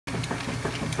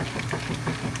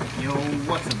Yo,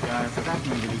 what's up guys? Back in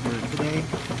the video here today.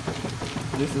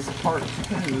 This is part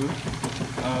 2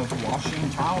 of washing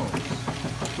towels.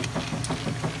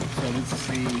 So this is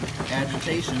the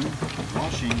Agitation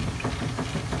washing.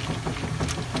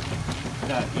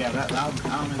 Yeah, that loud, I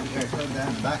don't know if you guys heard that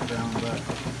in the background, but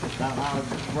that loud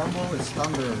rumble is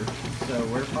thunder. So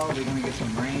we're probably going to get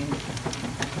some rain.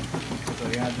 So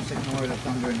yeah, just ignore the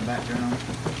thunder in the background.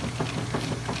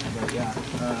 But yeah,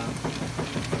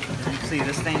 as you can see,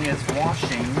 this thing is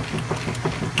washing.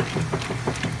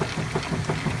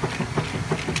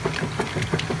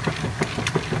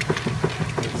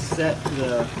 It's set to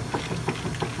the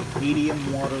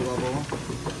medium water level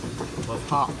with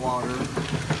hot water.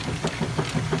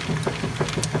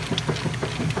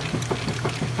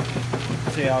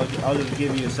 So yeah, I'll just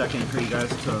give you a second for you guys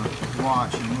to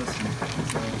watch and listen.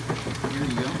 So here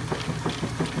you go.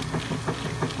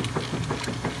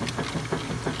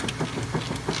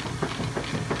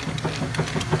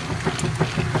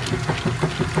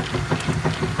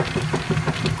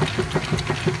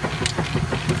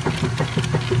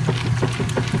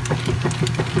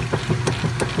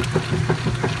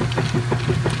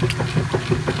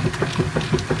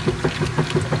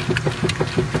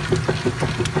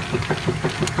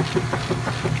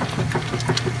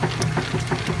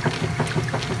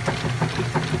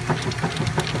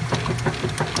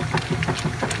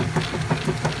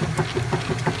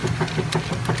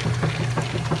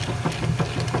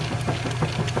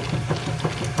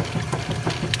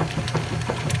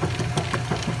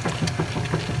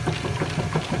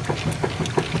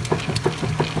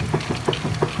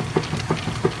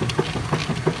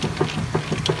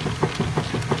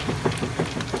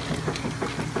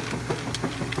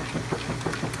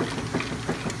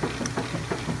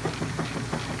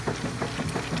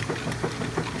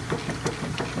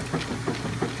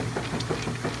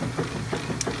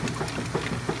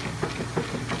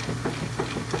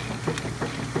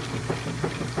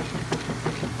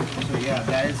 Yeah,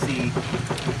 that is the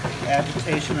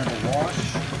agitation of the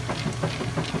wash,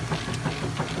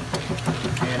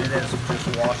 and it is just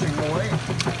washing away,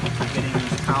 getting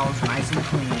these towels nice and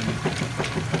clean.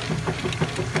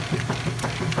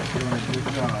 Doing a good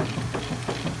job.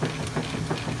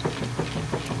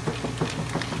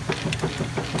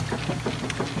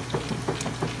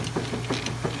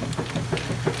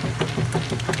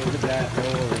 Look at that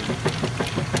roller.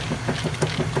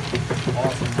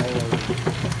 Awesome roller.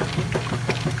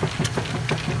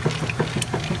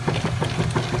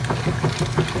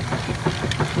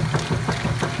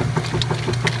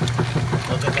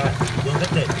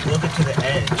 Look it to the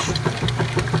edge.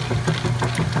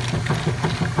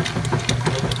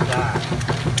 Look at that.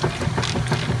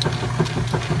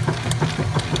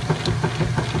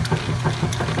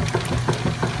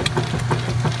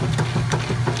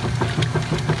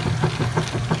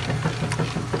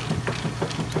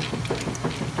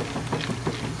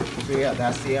 So yeah,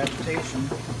 that's the agitation.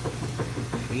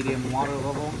 Medium water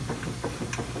level.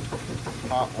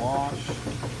 Hot wash.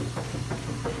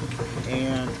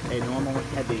 And a normal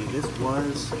heavy. This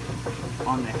was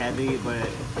on the heavy, but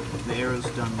the arrow's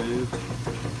done moved.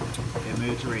 It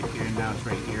moved to right here, and now it's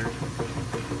right here.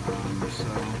 So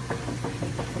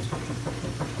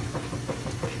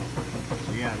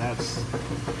yeah, that's,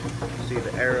 see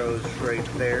the arrow's right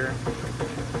there.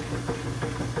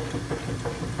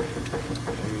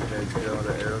 There you guys go,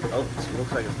 the arrow. Oh, it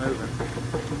looks like it's moving.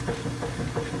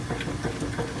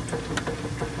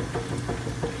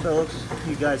 So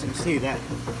you guys can see that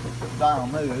dial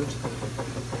moved.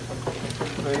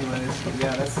 So anyways,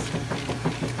 yeah, that's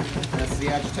the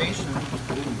agitation.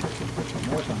 Ooh,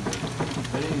 more thunder.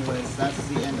 But anyways, that's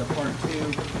the end of part 2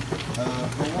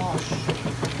 of the wash.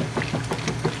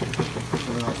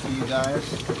 So I'll see you guys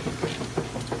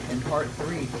in part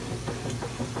 3.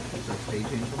 So stay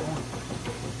tuned for more.